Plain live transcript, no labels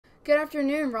Good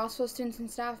afternoon, Rossville students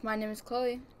and staff. My name is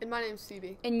Chloe. And my name's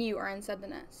Phoebe. And you are Inside the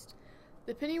Nest.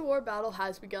 The Penny War battle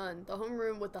has begun. The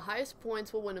homeroom with the highest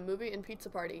points will win a movie and pizza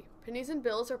party. Pennies and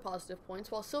bills are positive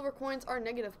points, while silver coins are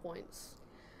negative points.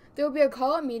 There will be a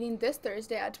call-up meeting this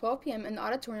Thursday at 12 p.m. in the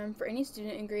auditorium for any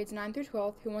student in grades 9 through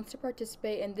 12 who wants to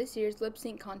participate in this year's lip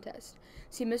sync contest.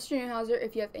 See Mr. Newhouser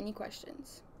if you have any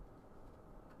questions.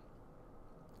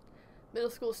 Middle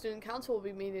School Student Council will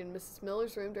be meeting in Mrs.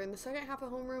 Miller's room during the second half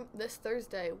of homeroom this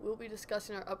Thursday. We'll be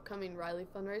discussing our upcoming Riley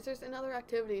fundraisers and other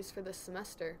activities for this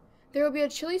semester. There will be a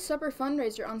chili supper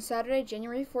fundraiser on Saturday,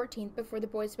 January 14th before the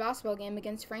boys' basketball game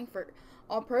against Frankfort.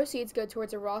 All proceeds go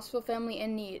towards a Rossville family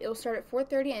in need. It will start at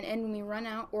 4:30 and end when we run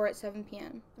out or at 7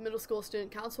 p.m. The Middle School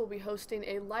Student Council will be hosting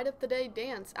a Light Up the Day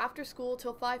dance after school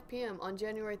till 5 p.m. on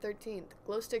January 13th.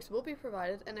 Glow sticks will be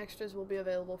provided and extras will be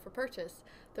available for purchase.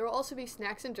 There will also be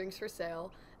snacks and drinks for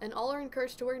sale, and all are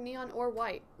encouraged to wear neon or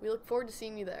white. We look forward to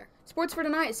seeing you there. Sports for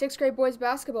tonight: 6th grade boys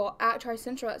basketball at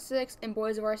Tri-Central at 6 and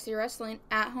boys varsity wrestling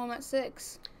at home at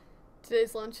 6.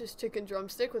 Today's lunch is chicken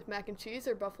drumstick with mac and cheese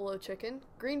or buffalo chicken,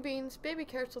 green beans, baby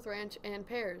carrots with ranch, and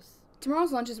pears.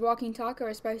 Tomorrow's lunch is walking taco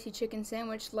or spicy chicken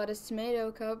sandwich, lettuce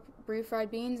tomato cup, blue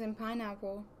fried beans, and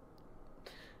pineapple.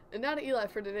 And now to Eli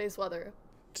for today's weather.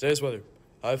 Today's weather: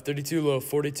 high of 32, low of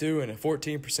 42, and a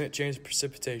 14% chance of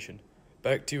precipitation.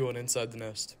 Back to you on Inside the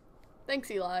Nest. Thanks,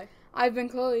 Eli. I've been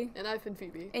Chloe. And I've been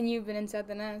Phoebe. And you've been Inside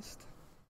the Nest.